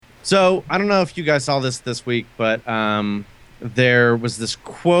So I don't know if you guys saw this week, but there was this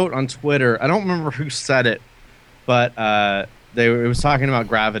quote on Twitter. I don't remember who said it, but it was talking about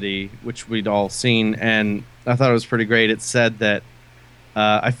Gravity, which we'd all seen, and I thought it was pretty great. It said that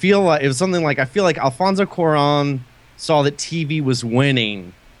I feel like it was something like, I feel like Alfonso Cuarón saw that TV was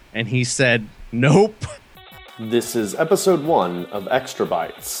winning, and he said, "Nope." This is episode 1 of Extra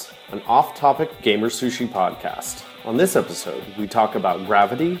Bytes, an off-topic GamerSushi podcast. On this episode, we talk about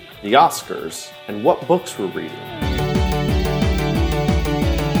Gravity, the Oscars, and what books we're reading.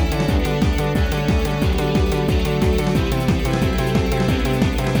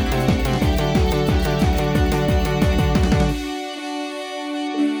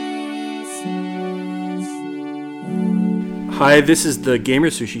 Hi, this is the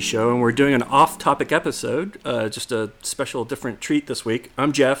GamerSushi Show, and we're doing an off-topic episode, just a special, different treat this week.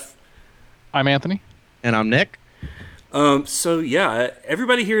 I'm Jeff. I'm Anthony. And I'm Nick.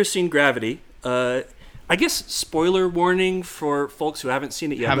 Everybody here has seen Gravity. I guess spoiler warning for folks who haven't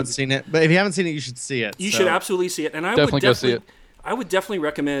seen it yet. Haven't seen it, but if you haven't seen it, you should see it. You should absolutely see it, and I Definitely go see it. I would definitely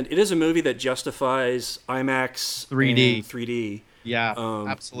recommend. It is a movie that justifies IMAX 3D. and 3D. Yeah,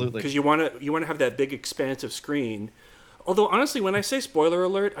 absolutely. Because you want to have that big expansive screen. Although honestly, when I say spoiler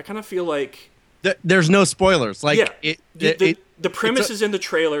alert, I kind of feel like there's no spoilers. Like the premise is in the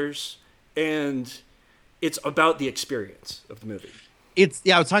trailers, and it's about the experience of the movie.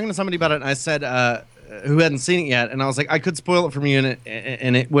 I was talking to somebody about it, and I said who hadn't seen it yet, and I was like, I could spoil it from you,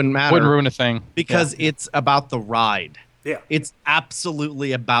 and it wouldn't matter. Wouldn't ruin a thing because it's about the ride. Yeah, it's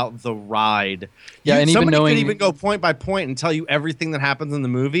absolutely about the ride. Yeah, and somebody even could even go point by point and tell you everything that happens in the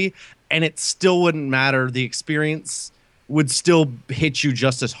movie, and it still wouldn't matter. The experience would still hit you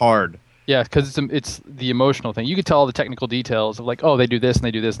just as hard. Yeah, because it's the emotional thing. You could tell all the technical details of like, oh, they do this and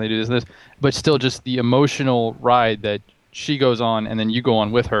they do this and they do this and this, but still just the emotional ride that she goes on and then you go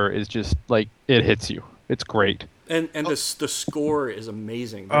on with her is just like, it hits you. It's great. And the score is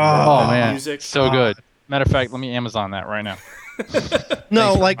amazing. Oh man, music. So good. Matter of fact, let me Amazon that right now.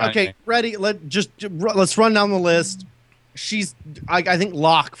 No, okay, ready? Let's run down the list. She's, I think,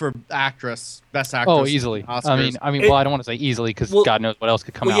 lock for best actress. Oh, easily. Oscars. I mean, well, I don't want to say easily because God knows what else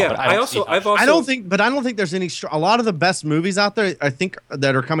could come out. But I don't think there's any. A lot of the best movies out there, I think,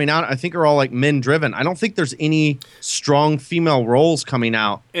 that are coming out, I think, are all like men driven. I don't think there's any strong female roles coming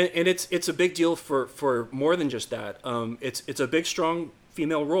out. And it's a big deal for more than just that. It's a big strong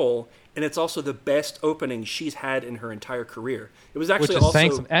female role. And it's also the best opening she's had in her entire career. It was actually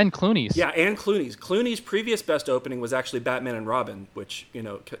and Clooney's. Yeah, and Clooney's. Clooney's previous best opening was actually Batman and Robin, which,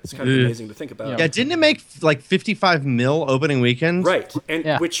 it's kind of amazing to think about. Yeah, didn't it make like 55 mil opening weekend? Right,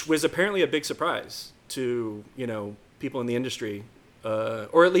 and which was apparently a big surprise to, people in the industry.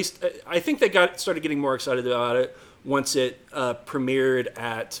 Or at least, I think they started getting more excited about it once it premiered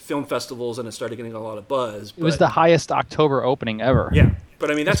at film festivals and it started getting a lot of buzz. It was the highest October opening ever. Yeah. But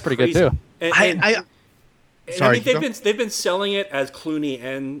I mean that's pretty crazy. good too. I mean they've been selling it as Clooney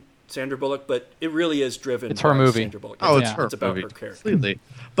and Sandra Bullock, but it really is driven. It's her movie. Sandra Bullock. It's about movie. her character. Completely.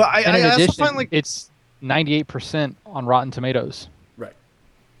 But in addition, it's 98% on Rotten Tomatoes.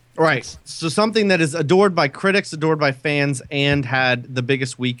 Right. So something that is adored by critics, adored by fans, and had the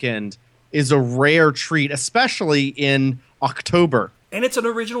biggest weekend is a rare treat, especially in October. And it's an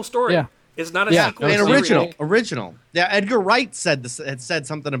original story. Yeah. It's not a sequel. And original. Yeah, Edgar Wright had said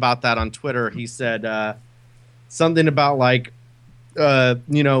something about that on Twitter. He said something about like, a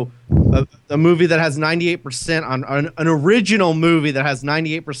movie that has 98% on an original movie that has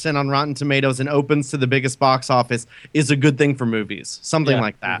 98% on Rotten Tomatoes and opens to the biggest box office is a good thing for movies. Something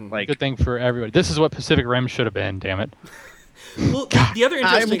like that. Mm-hmm. Like good thing for everybody. This is what Pacific Rim should have been. Damn it. Well, the other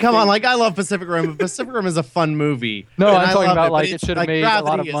interesting come on, like I love Pacific Rim, but Pacific Rim is a fun movie. No, and I'm talking about like it should have made a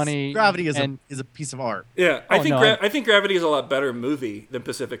lot of money. Gravity is a piece of art. Yeah, I think Gravity is a lot better movie than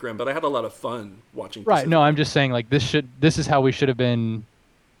Pacific Rim, but I had a lot of fun watching. Right? No, I'm just saying like this is how we should have been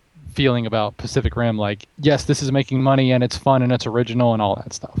feeling about Pacific Rim. Like, yes, this is making money and it's fun and it's original and all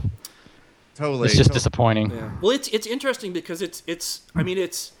that stuff. Totally, it's just disappointing. Yeah. Well, it's interesting because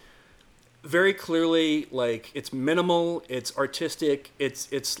it's very clearly like it's minimal, it's artistic,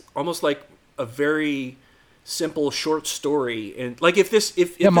 it's almost like a very simple short story. And like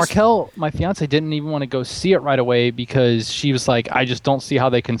Markel, my fiance, didn't even want to go see it right away because she was like, I just don't see how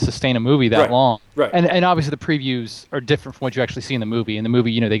they can sustain a movie that long. Right. And obviously the previews are different from what you actually see in the movie. In the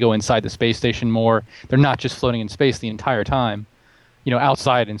movie, they go inside the space station more. They're not just floating in space the entire time.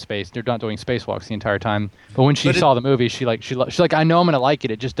 Outside in space. They're not doing spacewalks the entire time. But when she saw the movie, she's like, I know I'm going to like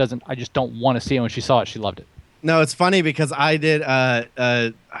it. I just don't want to see it. When she saw it, she loved it. No, it's funny because I did.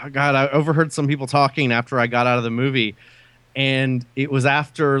 I overheard some people talking after I got out of the movie, and it was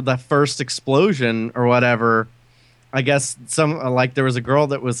after the first explosion or whatever. I guess there was a girl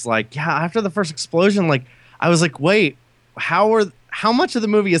that was like, yeah, after the first explosion, like I was like, wait, how much of the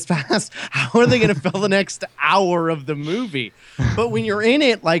movie is passed? How are they going to fill the next hour of the movie? But when you're in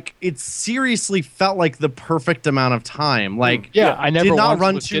it, like it seriously felt like the perfect amount of time. Like, I never did not once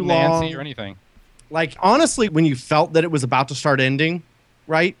run was too getting long antsy or anything. Like, honestly, when you felt that it was about to start ending,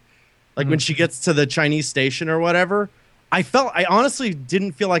 right? Like when she gets to the Chinese station or whatever, I honestly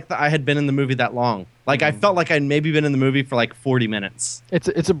didn't feel like I had been in the movie that long. Like I felt like I'd maybe been in the movie for like 40 minutes.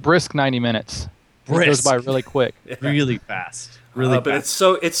 It's a brisk 90 minutes. Brisk. It goes by really quick. Really fast. Really fast.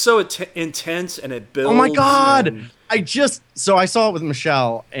 But it's so intense and it builds. Oh my God. I saw it with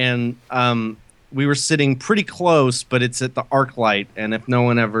Michelle and we were sitting pretty close, but it's at the ArcLight. And if no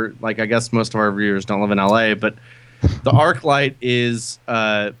one ever, like, I guess most of our viewers don't live in LA, but the ArcLight is,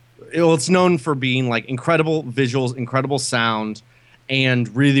 it's known for being like incredible visuals, incredible sound,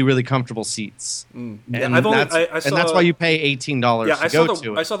 and really, really comfortable seats. And that's why you pay $18 to go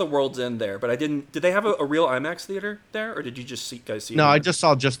to it. I saw the World's End there, but I didn't. Did they have a real IMAX theater there, or did you just see it? No, I just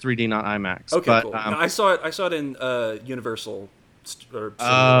saw just 3D, not IMAX. Okay, cool. No, I saw it in Universal.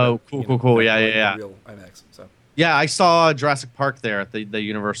 Cool. Yeah. Real IMAX. So. Yeah, I saw Jurassic Park there at the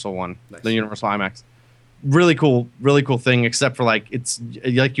Universal one, nice. The Universal IMAX. Really cool thing. Except for like it's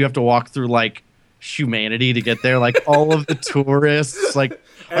like you have to walk through like humanity to get there. Like all of the tourists, like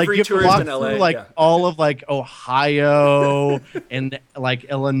every you have tourist to walk in LA, through like all of like Ohio and like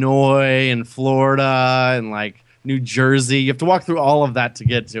Illinois and Florida and like New Jersey. You have to walk through all of that to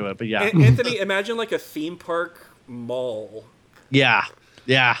get to it. But yeah, Anthony, imagine like a theme park mall. Yeah.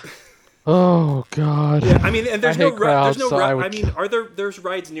 Oh God. Yeah, I mean, and there's no crowds, I mean, there's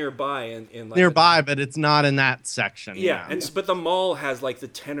rides nearby in like nearby, but it's not in that section. Yeah, but the mall has like the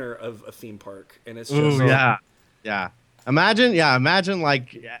tenor of a theme park, and it's just yeah. Imagine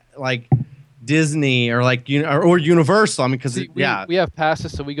like Disney or like or Universal. I mean, because we have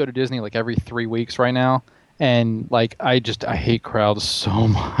passes, so we go to Disney like every 3 weeks right now. And like I hate crowds so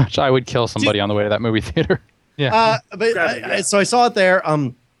much. I would kill somebody on the way to that movie theater. Yeah. So I saw it there.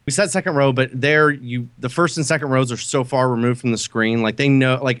 We sat second row, but there the first and second rows are so far removed from the screen. Like they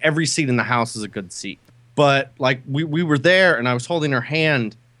know, like every seat in the house is a good seat. But like we were there, and I was holding her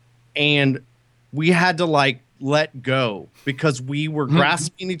hand, and we had to like let go because we were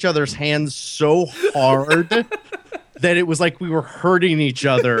grasping each other's hands so hard that it was like we were hurting each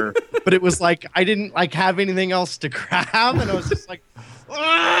other. But it was like I didn't like have anything else to grab, and I was just like.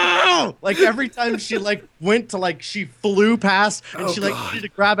 Oh! Like every time she like went to like she flew past and she like needed to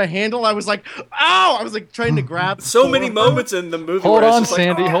grab a handle, I was like, "Ow!" I was like trying to grab. So many moments in the movie. Hold on,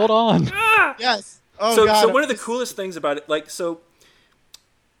 Sandy. Hold on. Yes. Oh God. So one of the coolest things about it, like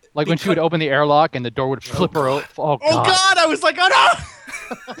when she would open the airlock and the door would flip her open. Oh God! I was like, "Oh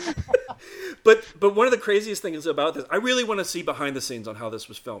no!" But one of the craziest things about this, I really want to see behind the scenes on how this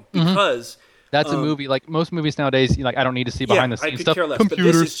was filmed because. That's a movie like most movies nowadays. Like I don't need to see behind the scenes stuff. Care less, Computers.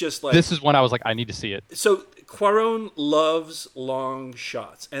 But this is just like this is when I was like I need to see it. So Cuarón loves long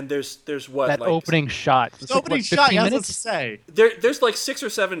shots, and there's what that like, opening shot. The opening shot. Yeah, what to say. There's like 6 or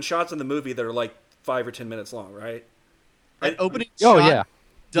 7 shots in the movie that are like 5 or 10 minutes long, right? An opening shot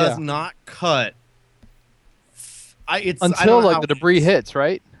does not cut. Until like the debris hits,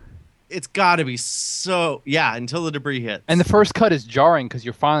 right? It's got to be until the debris hits. And the first cut is jarring because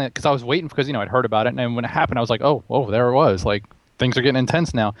you're finally because I was waiting because I'd heard about it, and then when it happened I was like, oh, whoa, there it was. Like things are getting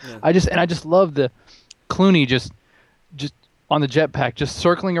intense now. Yeah. I just love the Clooney just on the jetpack, just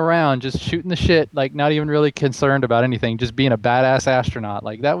circling around, just shooting the shit, like not even really concerned about anything, just being a badass astronaut.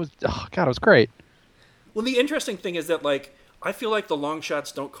 Like that was it was great. Well, the interesting thing is that like I feel like the long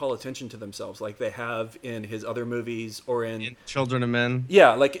shots don't call attention to themselves like they have in his other movies or in Children of Men.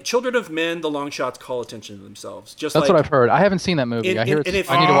 Yeah, like Children of Men, the long shots call attention to themselves. That's what I've heard. I haven't seen that movie. I hear I need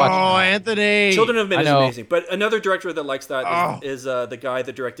to watch it. Oh, Anthony! Children of Men is amazing. But another director that likes that is the guy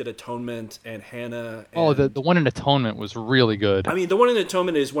that directed Atonement and Hannah. And, the one in Atonement was really good. I mean, the one in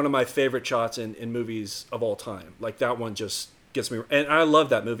Atonement is one of my favorite shots in movies of all time. Like that one just gets me, and I love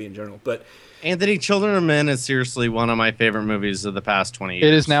that movie in general. But Anthony, Children of Men is seriously one of my favorite movies of the past 20 years.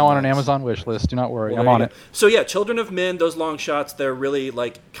 It is now on an Amazon wish list. Do not worry, I'm on it. So yeah, Children of Men, those long shots, they're really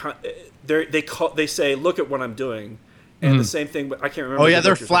like they say, "Look at what I'm doing," and the same thing. I can't remember. Oh yeah,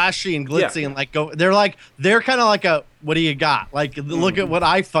 they're flashy and glitzy and like They're kind of like a what do you got? Like look at what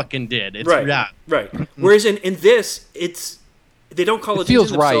I fucking did. It's, right. Whereas in this, they don't call it attention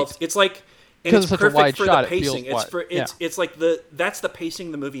to themselves. It's like and it's perfect for the pacing. It's like that's the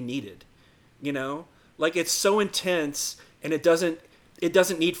pacing the movie needed. You know, like it's so intense, and it doesn't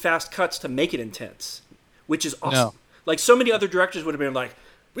need fast cuts to make it intense, which is awesome. Like so many other directors would have been like,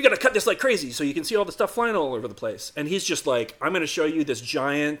 we got to cut this like crazy so you can see all the stuff flying all over the place. And he's just like, I'm going to show you this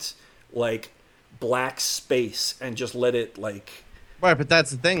giant like black space and just let it like. Right, but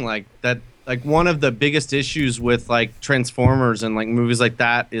that's the thing. Like one of the biggest issues with like Transformers and like movies like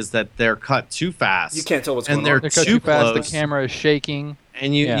that is that they're cut too fast. You can't tell what's and going they're on. They're cut too too fast. close. The camera is shaking.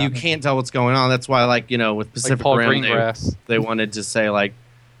 And you can't tell what's going on. That's why, like, you know, with Pacific Paul Rim, Greengrass. they wanted to say, like,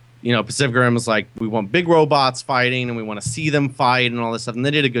 you know, Pacific Rim was like, we want big robots fighting and we want to see them fight and all this stuff. And they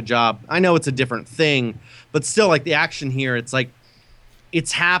did a good job. I know it's a different thing, but still, like, the action here, it's like,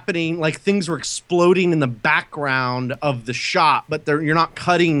 it's happening, like, things were exploding in the background of the shot, but you're not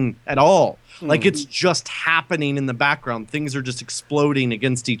cutting at all. Like, it's just happening in the background. Things are just exploding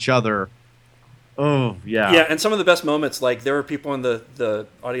against each other. Oh, yeah. Yeah, and some of the best moments, like there were people in the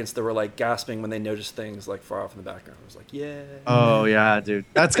audience that were like gasping when they noticed things like far off in the background. I was like, yeah. Oh, yeah, dude.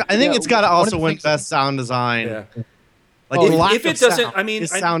 I think it's got to also win things- best sound design. Yeah. Like, Well, the lack if it of doesn't- sound I mean,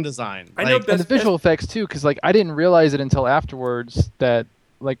 is I- sound design. I know Like, best- And the visual effects too, because like I didn't realize it until afterwards that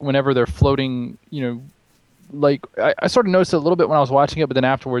like whenever they're floating, you know, like I sort of noticed it a little bit when I was watching it, but then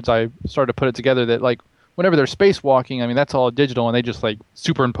afterwards I started to put it together that like whenever they're spacewalking, I mean that's all digital, and they just like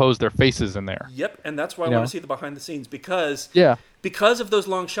superimpose their faces in there. Yep, and that's why I You want know? to see the behind the scenes because Yeah. because of those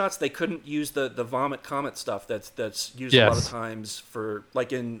long shots, they couldn't use the vomit comet stuff that's used a lot of Yes. times for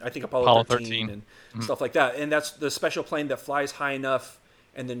like in I think Apollo 13 and stuff like that. And that's the special plane that flies high enough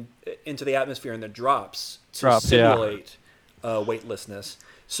and then into the atmosphere and then drops to simulate weightlessness.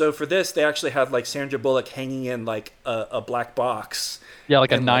 So for this, they actually had like Sandra Bullock hanging in like a black box. Yeah,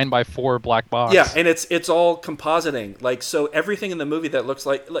 like a And, 9x4 black box. Yeah, and it's all compositing. Like so, everything in the movie that looks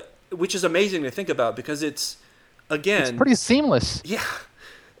like which is amazing to think about because it's again It's pretty seamless. yeah,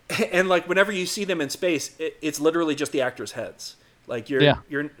 and like whenever you see them in space, it's literally just the actors' heads. Like you're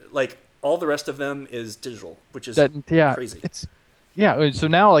like all the rest of them is digital, which is crazy. So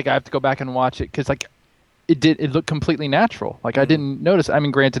now like I have to go back and watch it because like it looked completely natural. Like I didn't notice. I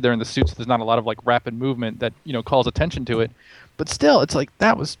mean, granted, they're in the suits. So there's not a lot of like rapid movement that calls attention to it, but still, it's like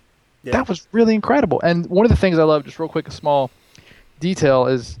that was really incredible. And one of the things I love, just real quick, a small detail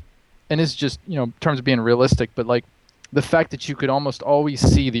is, and it's just in terms of being realistic, but like the fact that you could almost always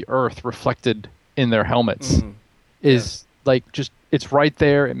see the Earth reflected in their helmets is like just it's right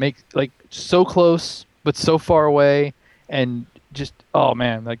there. It makes like so close but so far away, and just oh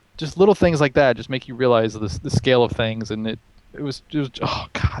man, like just little things like that just make you realize the scale of things, and it was oh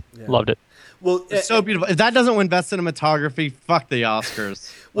god, loved it. Well, it's so beautiful. If that doesn't win best cinematography, fuck the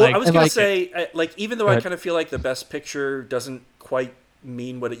Oscars. Well, Like, I was gonna like say, like even though I kind of feel like the best picture doesn't quite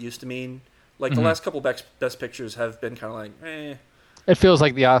mean what it used to mean. Like the last couple best pictures have been kind of like, eh. It feels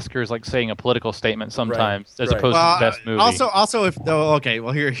like the Oscars like saying a political statement sometimes, as opposed to the best movie. Also,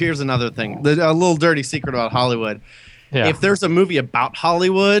 if here's another thing. A little dirty secret about Hollywood. Yeah. If there's a movie about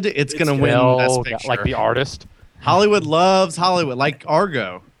Hollywood, it's going to win Best Picture. Like The Artist. Hollywood loves Hollywood, like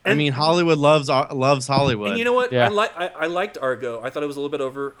Argo. I mean, Hollywood loves Hollywood. And you know what? Yeah. I liked Argo. I thought it was a little bit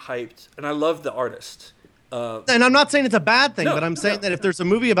overhyped, and I loved The Artist. And I'm not saying it's a bad thing, but I'm saying that if there's a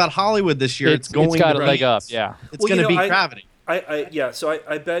movie about Hollywood this year, it's got a leg up. Yeah. It's going to be Gravity. So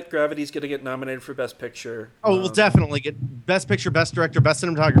I bet Gravity's going to get nominated for Best Picture. Oh, we'll definitely get Best Picture, Best Director, Best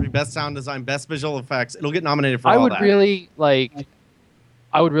Cinematography, Best Sound Design, Best Visual Effects. It'll get nominated for all that.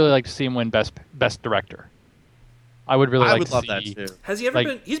 I would really like to see him win Best Director. I would really like to love see that too. Has he ever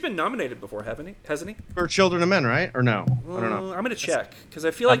been? He's been nominated before, hasn't he? For Children of Men, right? Or no? I don't know. I'm going to check because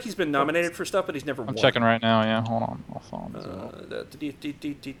I feel like he's been nominated for stuff, but he's never won. I'm checking right now. Yeah, hold on.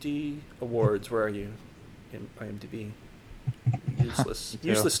 Awards. Where are you? IMDb.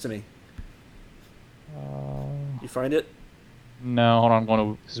 Useless to me. You find it? No, hold on. I'm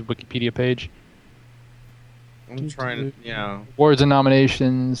going to his Wikipedia page. I'm trying to, Awards and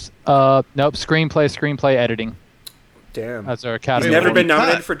nominations. Nope. Screenplay, editing. Damn. That's our Academy. He's never been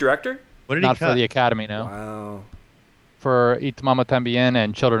nominated for director? What did he Not cut? for the Academy, no. Wow. For Y Tu Mama Tambien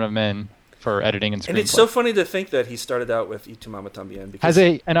and Children of Men for editing and screenplay. And it's so funny to think that he started out with Y Tu Mama Tambien. Because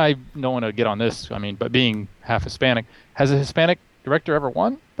and I don't want to get on this, but being half Hispanic, has a Hispanic director ever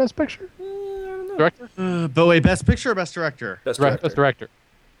won Best Picture? I don't know. Director? But wait, Best Picture or Best Director? Best director. Best director.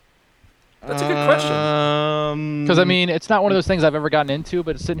 That's a good question. Because, it's not one of those things I've ever gotten into,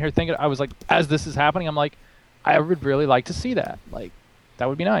 but sitting here thinking, I was like, as this is happening, I'm like, I would really like to see that. Like, that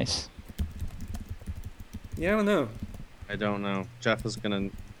would be nice. Yeah, I don't know. I don't know. Jeff is going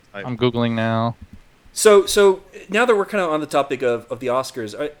to... I'm Googling now. So now that we're kind of on the topic of the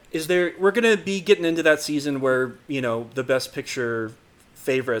Oscars, we're going to be getting into that season where, the Best Picture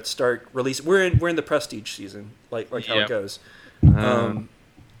favorites start releasing. We're in the Prestige season, like how it goes.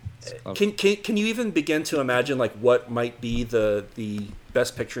 Can you even begin to imagine like what might be the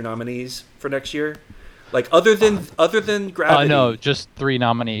Best Picture nominees for next year? Like other than Gravity. No, just three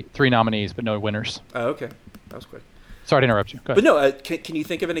nominees, but no winners. Oh, okay, that was quick. Sorry to interrupt you. Go ahead. But no, can you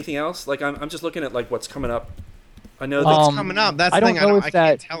think of anything else? Like I'm just looking at like what's coming up. I know what's coming up. That's the thing. I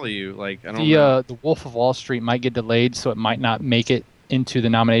can't tell you. Like I don't know. The Wolf of Wall Street might get delayed, so it might not make it into the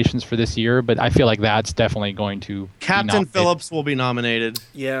nominations for this year. But I feel like that's definitely going to. Captain Phillips will be nominated.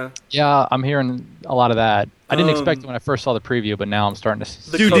 Yeah. Yeah, I'm hearing a lot of that. I didn't expect it when I first saw the preview, but now I'm starting to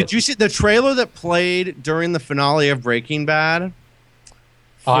see. Dude, did you see the trailer that played during the finale of Breaking Bad?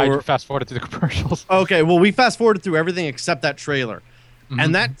 I fast forwarded through the commercials. Okay, well, we fast forwarded through everything except that trailer. Mm-hmm.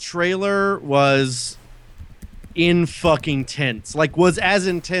 And that trailer was fucking tense. Like, was as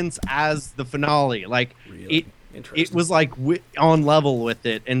intense as the finale. Like, really? It was, like, on level with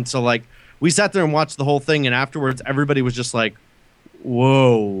it. And so, like, we sat there and watched the whole thing, and afterwards, everybody was just like,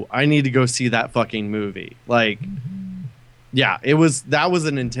 whoa, I need to go see that fucking movie. Like, yeah, that was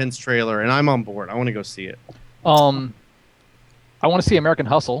an intense trailer, and I'm on board. I want to go see it. I want to see American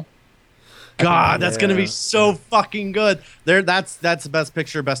Hustle. God, that's gonna be so fucking good. That's the Best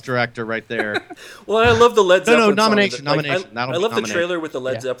Picture, Best Director right there. Well, I love the Led Zeppelin nomination. song. I love the trailer with the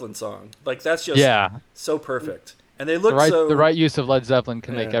Led Zeppelin song. Like that's just so perfect. And they look the right use of Led Zeppelin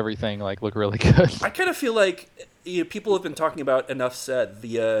can make everything like look really good. I kind of feel like people have been talking about Enough Said,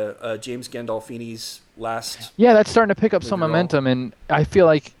 the James Gandolfini's last. Yeah, that's starting to pick up some momentum, and I feel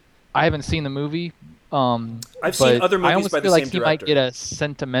like I haven't seen the movie. I've seen other movies by the same director. I almost feel like he might get a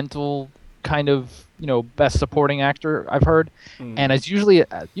sentimental kind of, best supporting actor, I've heard. And I'm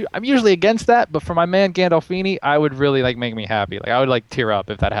usually against that, but for my man Gandolfini, I would really make me happy. Like I would tear up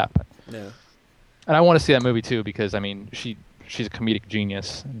if that happened. Yeah. And I want to see that movie too because she's a comedic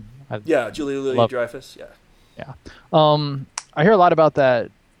genius. Julia Louis-Dreyfus. Yeah. I hear a lot about that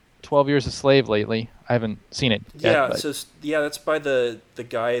 12 Years a Slave lately. I haven't seen it yet. That's by the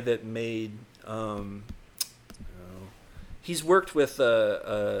guy that made he's worked with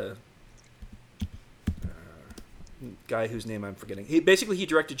a guy whose name I'm forgetting. He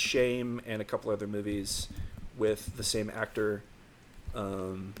directed Shame and a couple other movies with the same actor.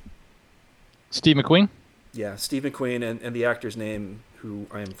 Steve McQueen? Yeah, Steve McQueen and the actor's name, who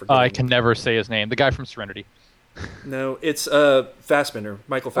I am forgetting. I can never say his name. The guy from Serenity. No, it's Fassbender,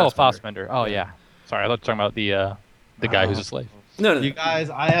 Michael Fassbender. Oh, Fassbender. Oh, yeah. Sorry, I was talking about the guy who's a slave. No. You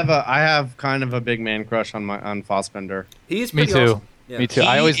guys, I have kind of a big man crush on Fassbender. He's me too. Awesome. Yeah. Me too.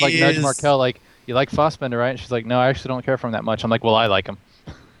 I always nudge Markel you like Fassbender, right? And she's like, no, I actually don't care for him that much. I'm like, well, I like him.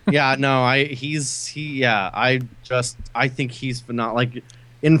 Yeah, no, I think he's phenomenal. Like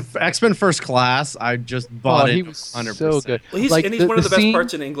in X-Men First Class, I just bought it. He was 100%. So good. Well, he's one of the best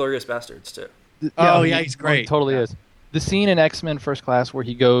parts in Inglourious Bastards too. He's great. He totally is. The scene in X-Men First Class where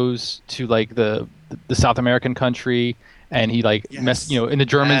he goes to the South American country and he in the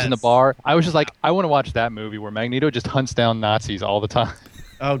Germans in the bar. I was just like, I want to watch that movie where Magneto just hunts down Nazis all the time.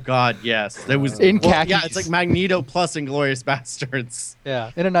 Oh God, yes. There was in khakis. Yeah, it's like Magneto plus Inglourious Bastards. Yeah,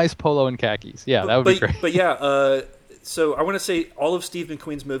 in a nice polo and khakis. Yeah, that would be great. But yeah, so I want to say all of Steve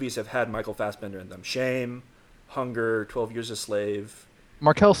McQueen's movies have had Michael Fassbender in them. Shame, Hunger, 12 Years a Slave.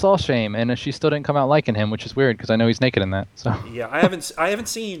 Markel saw Shame, and she still didn't come out liking him, which is weird because I know he's naked in that. So yeah, I haven't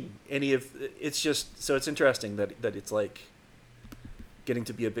seen any of. It's just so it's interesting that it's getting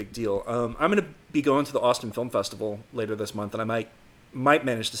to be a big deal. I'm going to be going to the Austin Film Festival later this month, and I might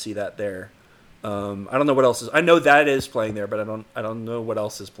manage to see that there. I don't know what else is. I know that is playing there, but I don't know what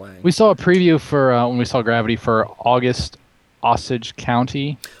else is playing. We saw a preview for when we saw Gravity for August Osage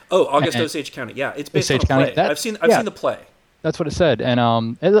County. Oh, August Osage County. Yeah, it's based on a play. I've seen the play. That's what it said, and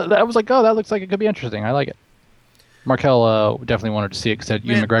I was like, oh, that looks like it could be interesting. I like it. Markel definitely wanted to see it because it had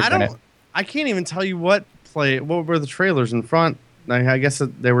Ewan McGregor in it. I can't even tell you what were the trailers in front. I guess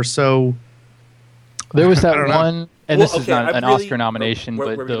they were so. There was that one, and this is not an Oscar nomination,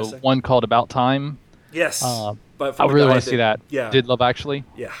 but the one called About Time. Yes, I really want to see that. Yeah. Did Love Actually?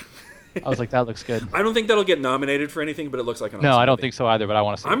 Yeah. I was like, that looks good. I don't think that'll get nominated for anything, but it looks like an awesome No, I don't movie. think so either, but I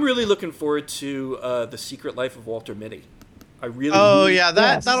want to see it. I'm really looking forward to The Secret Life of Walter Mitty.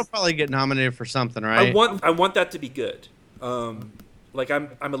 That'll probably get nominated for something, right? I want that to be good. I'm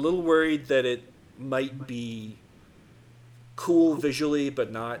a little worried that it might be cool visually,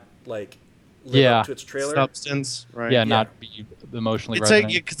 but not live up to its trailer. Substance, right? Yeah, not be emotionally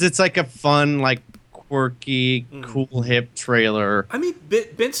resonant. Because it's like a fun, quirky, cool, hip trailer. I mean,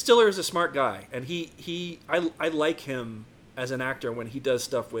 Ben Stiller is a smart guy, and I like him as an actor when he does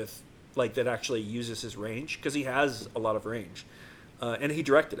stuff with that actually uses his range, because he has a lot of range, and he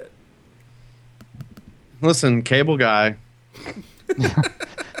directed it. Listen, cable guy.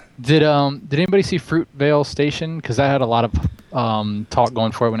 Did anybody see Fruitvale Station? Because that had a lot of talk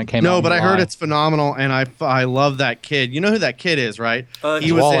going for it when it came out. No, but I heard it's phenomenal, and I love that kid. You know who that kid is, right?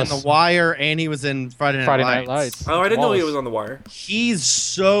 He was Wallace. in The Wire, and he was in Friday Night Lights. Oh, I didn't know he was on The Wire. He's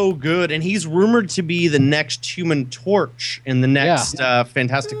so good, and he's rumored to be the next Human Torch in the next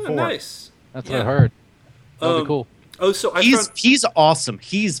Fantastic Four. Nice. That's what I heard. That'll be cool. Oh, so he's awesome.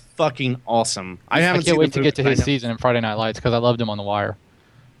 He's fucking awesome. I can't wait to get to his season in Friday Night Lights because I loved him on The Wire.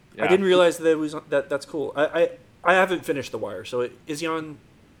 Yeah. I didn't realize that it was that's cool. I haven't finished The Wire, so is he on?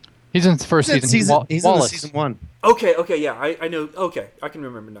 He's in the first season. He's in season 1. Okay, yeah, I know. Okay, I can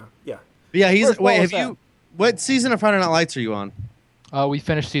remember now. Yeah. Yeah, what season of Friday Night Lights are you on? We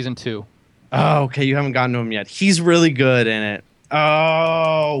finished season 2. Oh, okay, you haven't gotten to him yet. He's really good in it.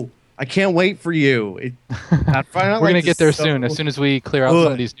 Oh, I can't wait for you. We're going to get there soon. As soon as we clear out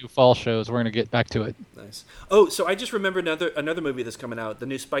some of these new fall shows, we're going to get back to it. Nice. Oh, so I just remembered another movie that's coming out, the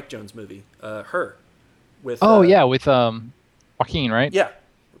new Spike Jonze movie, Her. With with Joaquin, right? Yeah,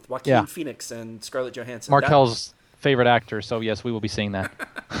 with Joaquin Phoenix and Scarlett Johansson. Markel's favorite actor, so yes, we will be seeing that.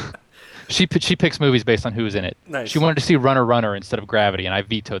 She picks movies based on who's in it. Nice. She wanted to see Runner instead of Gravity, and I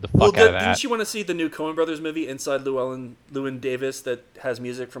vetoed the fuck out of that. Didn't she want to see the new Coen Brothers movie, Inside Llewyn Davis, that has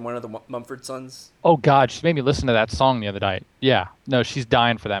music from one of the Mumford Sons? Oh God, she made me listen to that song the other night. Yeah, no, she's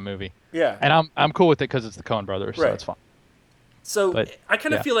dying for that movie. Yeah, and I'm cool with it because it's the Coen Brothers, so it's fine. So I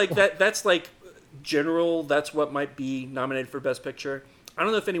kind of feel like that's like general. That's what might be nominated for Best Picture. I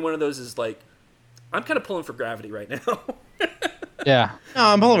don't know if any one of those is like. I'm kind of pulling for Gravity right now. Yeah. No,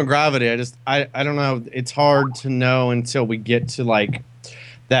 I'm pulling for Gravity. I don't know. It's hard to know until we get to like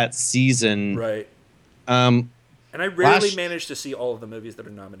that season. Right. And I rarely manage to see all of the movies that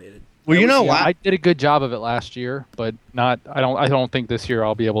are nominated. Well, I did a good job of it last year, but not. I don't think this year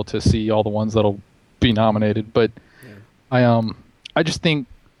I'll be able to see all the ones that'll be nominated. But I just think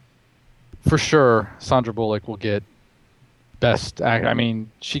for sure Sandra Bullock will get Best Act. I mean,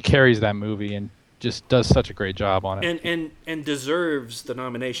 she carries that movie and just does such a great job on it, and deserves the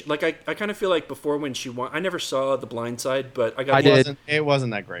nomination. Like I kind of feel like before when she won, I never saw The Blind Side, but it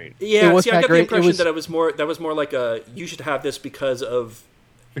wasn't that great. Yeah, I got the impression that it was more like you should have this because of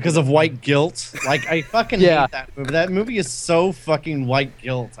white guilt. Like I fucking hate that movie. That movie is so fucking white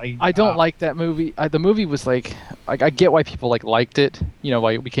guilt. I don't like that movie. The movie was like I get why people liked it. You know,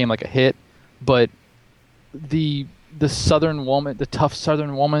 why it became like a hit, but the Southern woman, the tough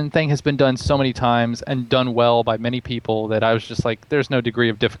Southern woman thing has been done so many times and done well by many people that I was just like, there's no degree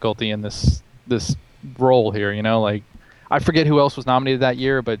of difficulty in this role here, you know? Like, I forget who else was nominated that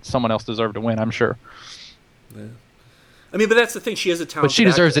year, but someone else deserved to win, I'm sure. Yeah. I mean, but that's the thing. She has a talent. But she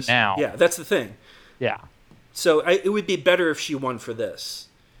deserves it now. Yeah, that's the thing. Yeah. So it would be better if she won for this.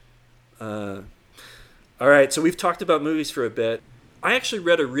 All right, so we've talked about movies for a bit. I actually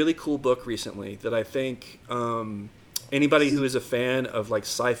read a really cool book recently that I think anybody who is a fan of like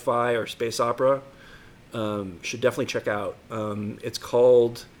sci-fi or space opera should definitely check out. It's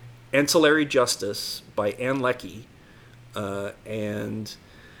called Ancillary Justice by Ann Leckie. And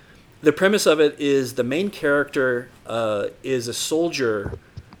the premise of it is the main character is a soldier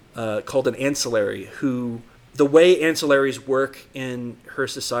called an ancillary who, the way ancillaries work in her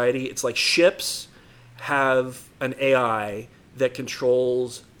society, it's like ships have an AI that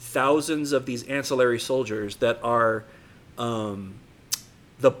controls thousands of these ancillary soldiers that are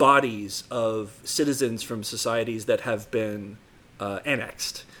the bodies of citizens from societies that have been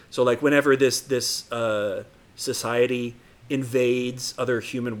annexed. So like whenever this society invades other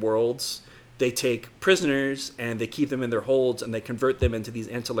human worlds, they take prisoners and they keep them in their holds and they convert them into these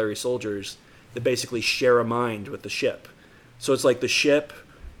ancillary soldiers that basically share a mind with the ship. So it's like the ship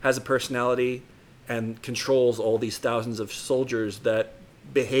has a personality and controls all these thousands of soldiers that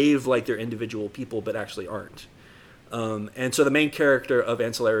behave like they're individual people but actually aren't. And so the main character of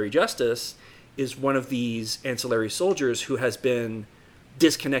Ancillary Justice is one of these ancillary soldiers who has been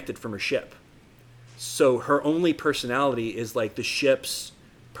disconnected from her ship. So her only personality is like the ship's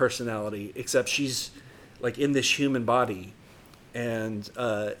personality, except she's like in this human body, and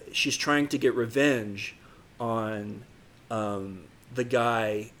she's trying to get revenge on the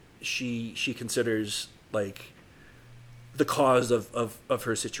guy she considers like the cause of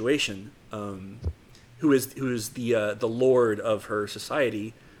her situation, who is the lord of her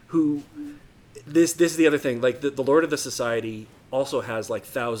society. Who this is the other thing, like the lord of the society also has like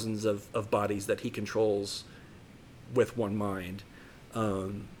thousands of bodies that he controls with one mind.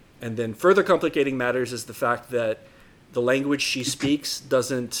 And then further complicating matters is the fact that the language she speaks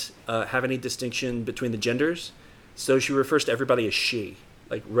doesn't have any distinction between the genders. So she refers to everybody as she,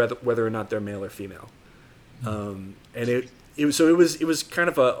 like whether or not they're male or female. And it was kind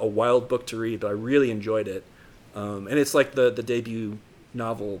of a wild book to read, but I really enjoyed it. And it's like the debut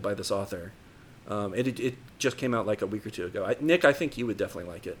novel by this author. It just came out like a week or two ago. Nick, I think you would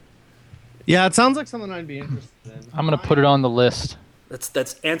definitely like it. Yeah, it sounds like something I'd be interested in. I'm gonna put it on the list.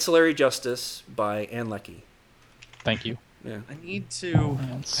 That's Ancillary Justice by Ann Leckie. Thank you. Yeah. I need to.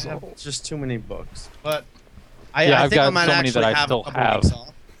 I have just too many books, but I I've think I got might so many actually that I have still a couple have. weeks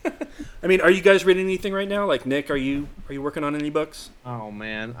off. I mean, are you guys reading anything right now? Like Nick, are you working on any books? Oh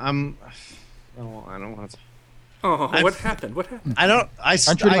man, I don't want to. Oh, what happened? What happened? Aren't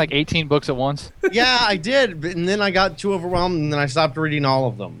you reading like 18 books at once? Yeah, I did, and then I got too overwhelmed, and then I stopped reading all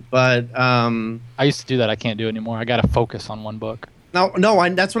of them. But I used to do that. I can't do it anymore. I got to focus on one book. no,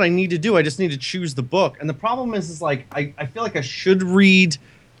 that's what I need to do. I just need to choose the book, and the problem is like I feel like I should read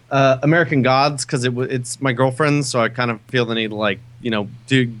American Gods because it's my girlfriend's, so I kind of feel the need to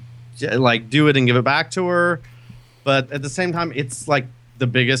do it and give it back to her. But at the same time, it's like the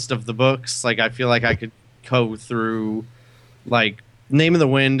biggest of the books. Like I feel like I could go through like Name of the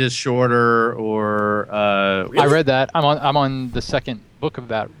Wind is shorter, or Really? I read that. I'm on the second book of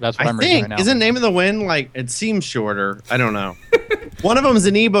that. That's what I'm reading right now. Isn't Name of the Wind like it seems shorter? I don't know. One of them is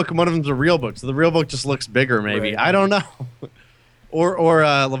an ebook and one of them is a real book, so the real book just looks bigger. Maybe Right. I don't know. or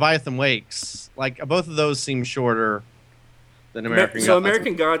Leviathan Wakes. Like both of those seem shorter than American Gods. So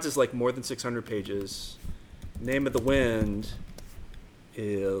American Gods is like more than 600 pages. Name of the Wind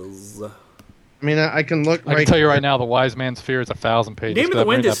is. I mean, I can look. I can tell you right now, The Wise Man's Fear is 1,000 pages. Name of 'cause the I've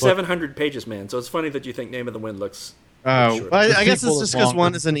Wind read is that book. 700 pages, man. So it's funny that you think Name of the Wind looks. Oh, shorter. well, I The guess it's sequel just is because longer.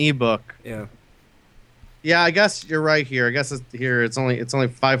 one is an ebook. Yeah. Yeah, I guess you're right here. I guess it's only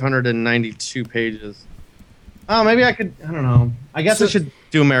 592 pages. Oh, maybe I could. I don't know. I guess I should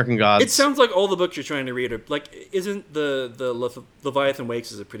do American Gods. It sounds like all the books you're trying to read are like. Isn't the Leviathan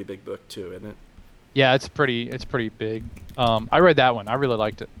Wakes is a pretty big book too, isn't it? Yeah, it's pretty big. I read that one. I really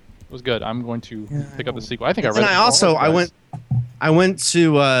liked it. It was good. I'm going to pick up the sequel. I think I read And it. I went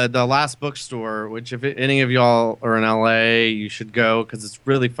to the last bookstore, which if any of y'all are in LA, you should go because it's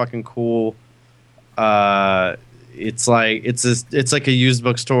really fucking cool. It's like a used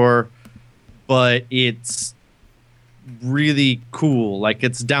bookstore, but it's really cool. Like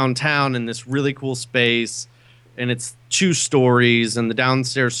it's downtown in this really cool space, and it's 2 stories, and the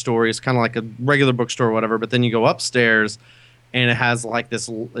downstairs story is kind of like a regular bookstore or whatever, but then you go upstairs and it has like this,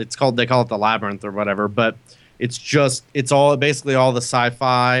 they call it the Labyrinth or whatever, but it's basically all the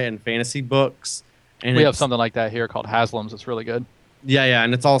sci-fi and fantasy books. And We have something like that here called Haslam's. It's really good. yeah,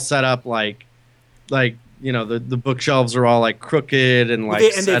 and it's all set up like the bookshelves are all like crooked and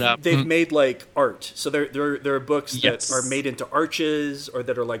like set up. They've made like art. So there are books Yes. that are made into arches or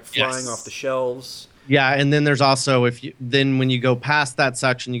that are like flying Yes. off the shelves. Yeah, and then there's also when you go past that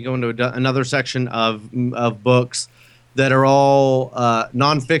section, you go into another section of books that are all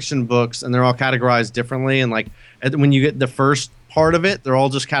nonfiction books, and they're all categorized differently. And like when you get the first part of it, they're all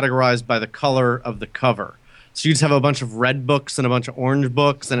just categorized by the color of the cover. So you just have a bunch of red books and a bunch of orange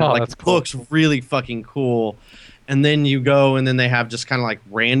books, and that's cool. looks really fucking cool. And then you go, and then they have just kind of like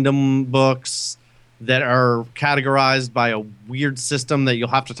random books that are categorized by a weird system that you'll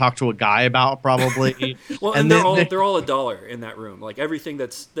have to talk to a guy about probably. Well, and they're all $1 in that room. Like everything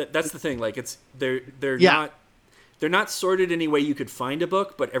that's the thing. Like they're Yeah. not sorted any way you could find a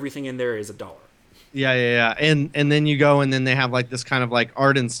book, but everything in there is $1. Yeah. And then you go, and then they have like this kind of like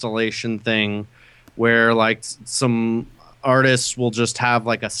art installation thing where like some artists will just have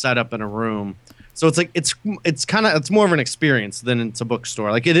like a setup in a room. So it's like it's more of an experience than it's a bookstore.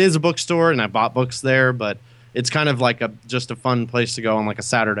 Like it is a bookstore, and I bought books there, but it's kind of like just a fun place to go on like a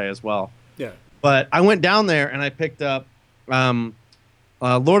Saturday as well. Yeah. But I went down there and I picked up Lord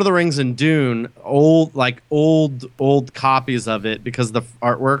of the Rings and Dune, old copies of it because the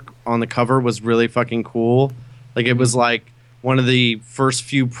artwork on the cover was really fucking cool. Like it was like one of the first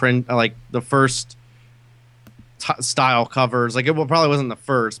few the first style covers. Like it probably wasn't the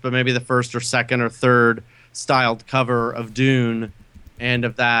first, but maybe the first or second or third styled cover of Dune and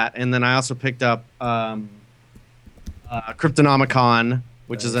of that. And then I also picked up Cryptonomicon,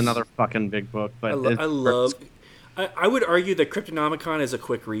 which is another fucking big book. But I would argue that Cryptonomicon is a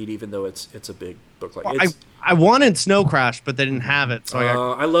quick read, even though it's a big book. I wanted Snow Crash, but they didn't have it, so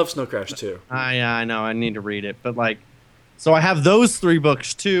I love Snow Crash too. Yeah, I know. I need to read it, but like, so I have those 3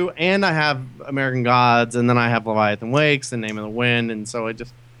 books too, and I have American Gods, and then I have Leviathan Wakes and Name of the Wind, and so I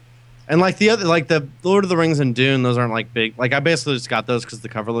just like the Lord of the Rings and Dune. Those aren't like big. Like I basically just got those because the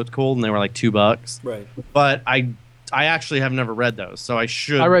cover looked cool, and they were like $2. Right. But I actually have never read those, so I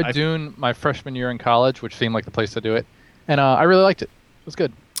should. I read Dune my freshman year in college, which seemed like the place to do it, and I really liked it. It was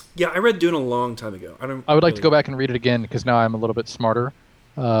good. Yeah, I read Dune a long time ago. I would like to go back and read it again because now I'm a little bit smarter,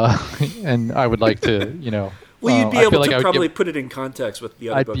 and I would like to, Well, you'd be able to I would probably put it in context with the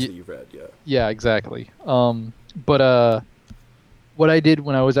other books that you've read. Yeah. Yeah, exactly. But what I did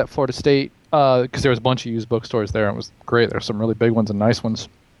when I was at Florida State, because there was a bunch of used bookstores there, and it was great. There were some really big ones and nice ones.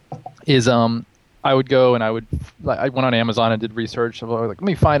 Is I would go and I went on Amazon and did research. I was like, let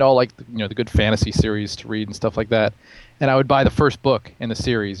me find all the good fantasy series to read and stuff like that. And I would buy the first book in the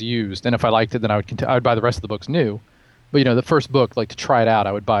series used, and if I liked it, then I would buy the rest of the books new. But the first book, to try it out,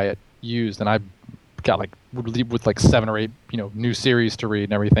 I would buy it used, and I got would leave with 7 or 8 new series to read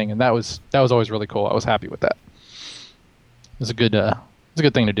and everything, and that was always really cool. I was happy with that. It was a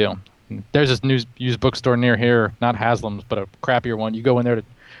good thing to do. And there's this new used bookstore near here, not Haslam's, but a crappier one. You go in there to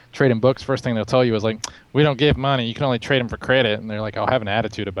trade in books. First thing they'll tell you is we don't give money. You can only trade them for credit, and they're like, I'll have an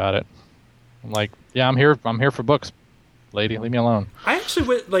attitude about it. I'm like, yeah, I'm here for books, lady. Leave me alone. I actually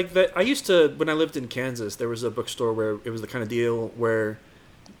went that. I used to, when I lived in Kansas, there was a bookstore where it was the kind of deal where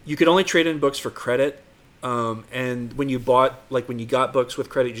you could only trade in books for credit, and when you got books with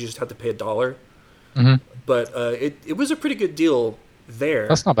credit, you just had to pay $1. Mm-hmm. But it was a pretty good deal there.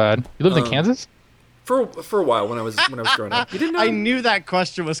 That's not bad. You lived in Kansas? For a while when I was growing up. You didn't know? I knew that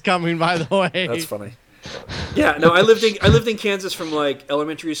question was coming. By the way, that's funny. Yeah, no, I lived in Kansas from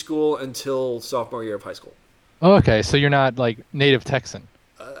elementary school until sophomore year of high school. Oh, okay, so you're not native Texan.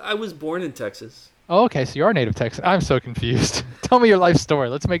 I was born in Texas. Oh, okay, so you are native Texan. I'm so confused. Tell me your life story.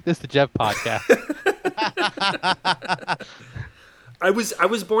 Let's make this the Jeff podcast. I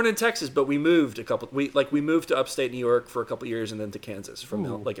was born in Texas, but we moved we moved to upstate New York for a couple years and then to Kansas from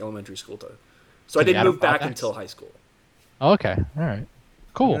elementary school to. So I didn't move back until high school. Oh, okay, all right,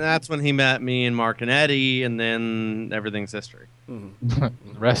 cool. And that's when he met me and Mark and Eddie, and then everything's history. Mm-hmm.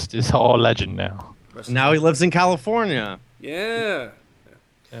 The rest is all legend now. Now he lives in California. Yeah.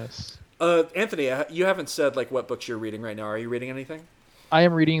 Yes. Anthony, you haven't said what books you're reading right now. Are you reading anything? I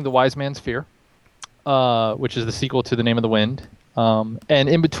am reading The Wise Man's Fear, which is the sequel to The Name of the Wind. And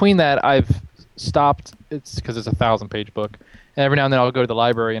in between that, I've stopped. It's because it's a 1,000-page book. And every now and then I'll go to the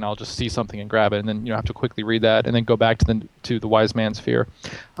library and I'll just see something and grab it, and then have to quickly read that and then go back to the Wise Man's Fear.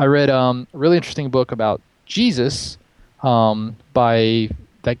 I read a really interesting book about Jesus by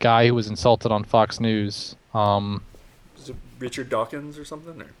that guy who was insulted on Fox News. Is it Richard Dawkins or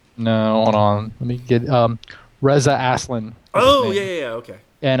something? Or? No, hold on. Let me get Reza Aslan. Oh, yeah, okay.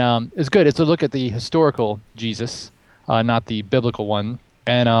 And it's good. It's a look at the historical Jesus, not the biblical one.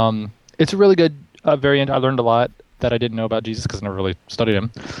 And it's a really good variant. I learned a lot that I didn't know about Jesus because I never really studied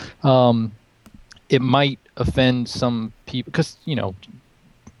him. It might offend some people because,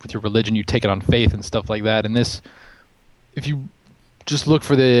 with your religion, you take it on faith and stuff like that. And this, if you just look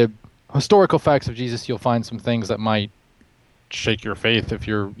for the historical facts of Jesus, you'll find some things that might shake your faith if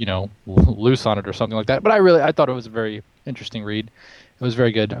you're, loose on it or something like that. But I thought it was a very interesting read. It was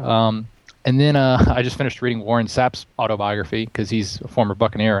very good. And then I just finished reading Warren Sapp's autobiography because he's a former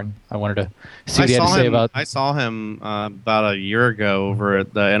Buccaneer, and I wanted to see what he had to say about. I saw him about a year ago over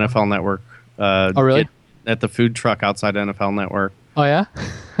at the NFL Network. Oh, really? At the food truck outside NFL Network. Oh, yeah?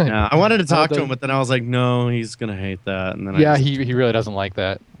 Yeah, I wanted to talk to him, but then I was like, no, he's going to hate that. And then he really doesn't like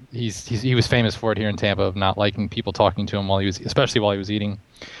that. He was famous for it here in Tampa, of not liking people talking to him especially while he was eating.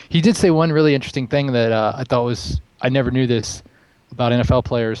 He did say one really interesting thing that I thought I never knew this about NFL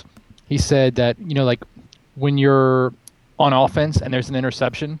players. He said that, when you're on offense and there's an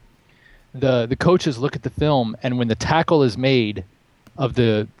interception, the coaches look at the film, and when the tackle is made of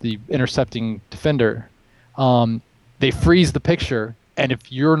the intercepting defender, they freeze the picture, and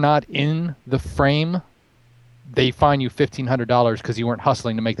if you're not in the frame, they fine you $1,500 because you weren't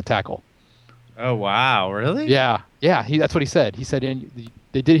hustling to make the tackle. Oh, wow, really? Yeah. That's what he said. He said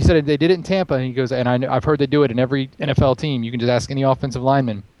they did it in Tampa, and he goes, and I've heard they do it in every NFL team. You can just ask any offensive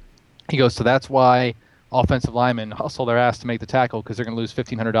lineman. He goes, so that's why offensive linemen hustle their ass to make the tackle, because they're going to lose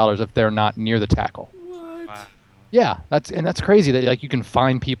 $1,500 if they're not near the tackle. What? Wow. Yeah, that's crazy that you can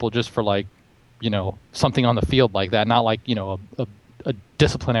find people just for something on the field like that, not a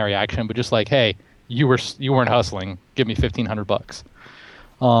disciplinary action, but just hey, you weren't hustling, give me $1,500.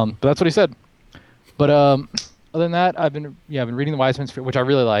 But that's what he said. But other than that, I've been reading The Wise Man's Fear, which I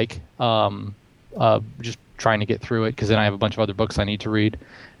really like. Just trying to get through it because then I have a bunch of other books I need to read.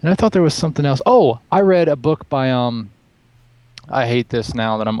 And I thought there was something else. Oh, I read a book by I hate this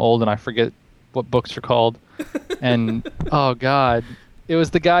now that I'm old and I forget what books are called. And oh god, it was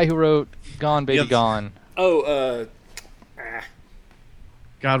the guy who wrote Gone Baby Gone. Oh,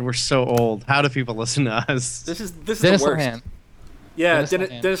 God, we're so old. How do people listen to us? This is Dennis the worst. Lehane. Yeah,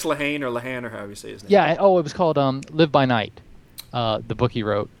 Dennis Lehane or however you say his name. Yeah. It was called Live by Night. The book he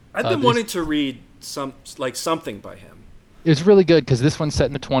wrote. I've been wanting to read something by him. It's really good because this one's set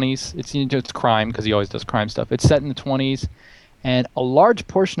in the 20s. It's crime because he always does crime stuff. It's set in the 20s, and a large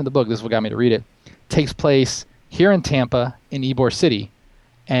portion of the book, this is what got me to read it, takes place here in Tampa in Ybor City,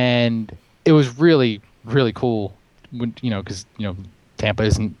 and it was really, really cool. Because Tampa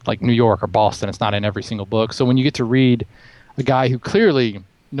isn't like New York or Boston. It's not in every single book. So when you get to read a guy who clearly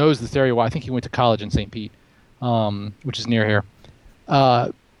knows this area, well, I think he went to college in St. Pete, which is near here.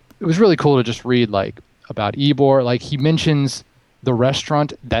 It was really cool to just read about Ybor. Like he mentions the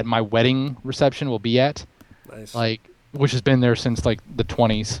restaurant that my wedding reception will be at, nice. Which has been there since the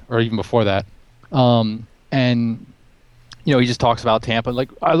 20s or even before that. And he just talks about Tampa.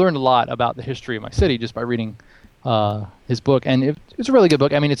 I learned a lot about the history of my city just by reading his book, and it's a really good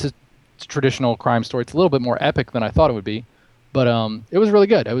book. I mean, it's a traditional crime story. It's a little bit more epic than I thought it would be, but it was really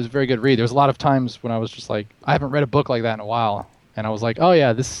good. It was a very good read. There was a lot of times when I was just like, I haven't read a book like that in a while, and I was like, oh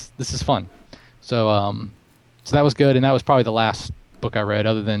yeah, this is fun. So that was good, and that was probably the last book I read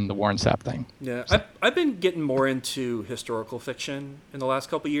other than the Warren Sapp thing. Yeah, I've been getting more into historical fiction in the last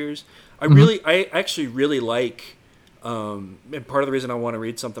couple of years. I actually really like, and part of the reason I want to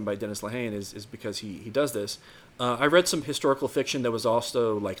read something by Dennis Lehane is because he does this. I read some historical fiction that was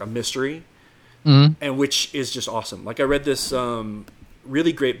also like a mystery, and which is just awesome. I read this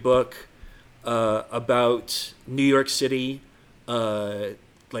really great book about New York City,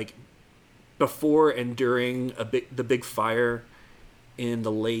 before and during the big fire in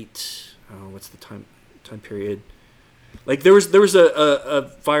the late what's the time period? There was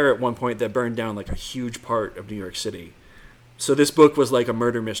a fire at one point that burned down a huge part of New York City. So this book was a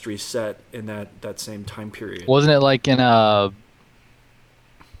murder mystery set in that same time period. Wasn't it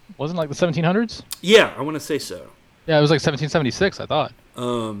wasn't it the 1700s? Yeah, I want to say so. Yeah, it was 1776, I thought.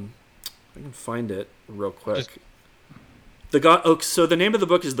 I can find it real quick. So the name of the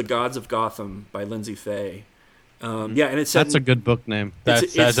book is The Gods of Gotham by Lindsay Fay. And it's set That's a good book name. That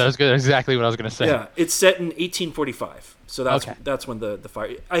was good. Exactly what I was going to say. Yeah, it's set in 1845. So that's when the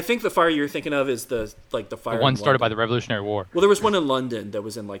fire. I think the fire you're thinking of is the fire. The one started by the Revolutionary War. Well, there was one in London that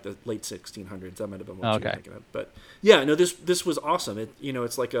was in the late 1600s. That might have been what you were thinking of. But yeah, no, this was awesome.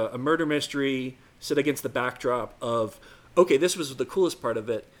 It's like a murder mystery set against the backdrop of this was the coolest part of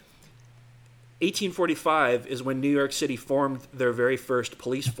it. 1845 is when New York City formed their very first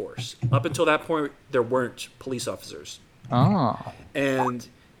police force. Up until that point, there weren't police officers. Oh. And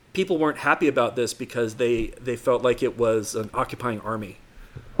people weren't happy about this because they felt like it was an occupying army.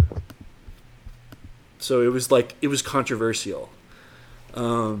 So it was controversial.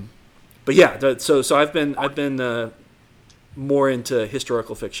 But yeah, so I've been more into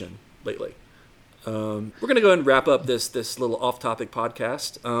historical fiction lately. We're gonna go ahead and wrap up this little off-topic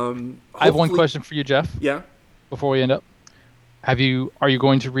podcast. I have one question for you, Jeff. Yeah. Before we end up, are you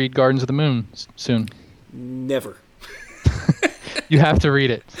going to read Gardens of the Moon soon? Never. You have to read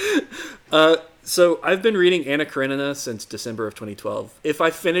it. So I've been reading Anna Karenina since December of 2012. If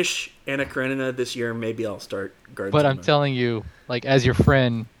I finish Anna Karenina this year, maybe I'll start Gardens. But of the I'm Moon. telling you, as your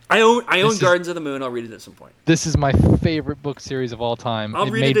friend, I own Gardens of the Moon. I'll read it at some point. This is my favorite book series of all time. I'll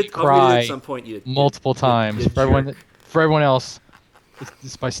read it at some point. Multiple times. For everyone else,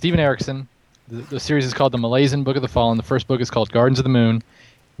 it's by Steven Erikson. The series is called The Malaysian Book of the Fallen. The first book is called Gardens of the Moon.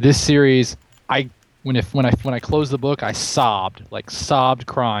 This series, when I closed the book, I sobbed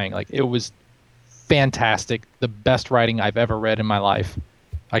crying. It was fantastic. The best writing I've ever read in my life.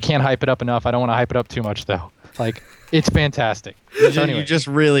 I can't hype it up enough. I don't want to hype it up too much though. It's fantastic. So anyway. You just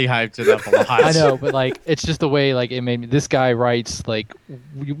really hyped it up a lot. I know, but it's just the way it made me. This guy writes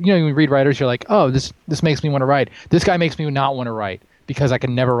you read writers, you're like, oh, this makes me want to write. This guy makes me not want to write because I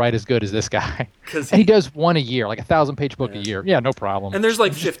can never write as good as this guy. And he does one a year, 1,000-page book a year. Yeah, no problem. And there's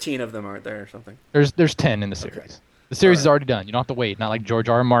 15 of them, aren't there, or something? There's 10 in the series. Okay. The series is already done. You don't have to wait. Not like George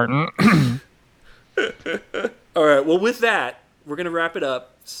R. R. Martin. All right. Well, with that, we're gonna wrap it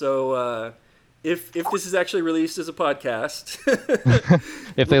up. So. If this is actually released as a podcast,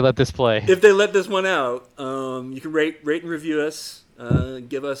 if they let this play, if they let this one out, you can rate and review us.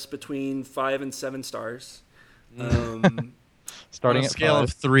 Give us between 5 and 7 stars. Starting on a scale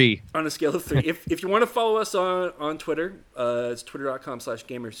of 3. On a scale of 3. If you want to follow us on Twitter, it's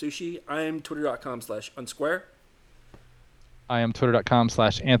twitter.com/GamerSushi. I am twitter.com/unsquare. I am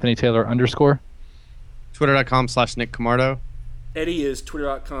twitter.com/AnthonyTaylor_. Twitter.com/Nick Camardo. Eddie is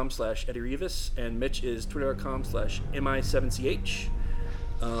twitter.com/Eddie Rivas, and Mitch is twitter.com/MI7CH.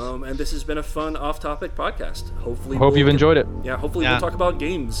 And this has been a fun off-topic podcast. Hopefully, hope you've enjoyed it. Yeah, hopefully we'll talk about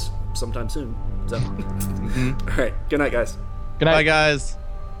games sometime soon. So, all right. Good night, guys. Good night. Bye, guys.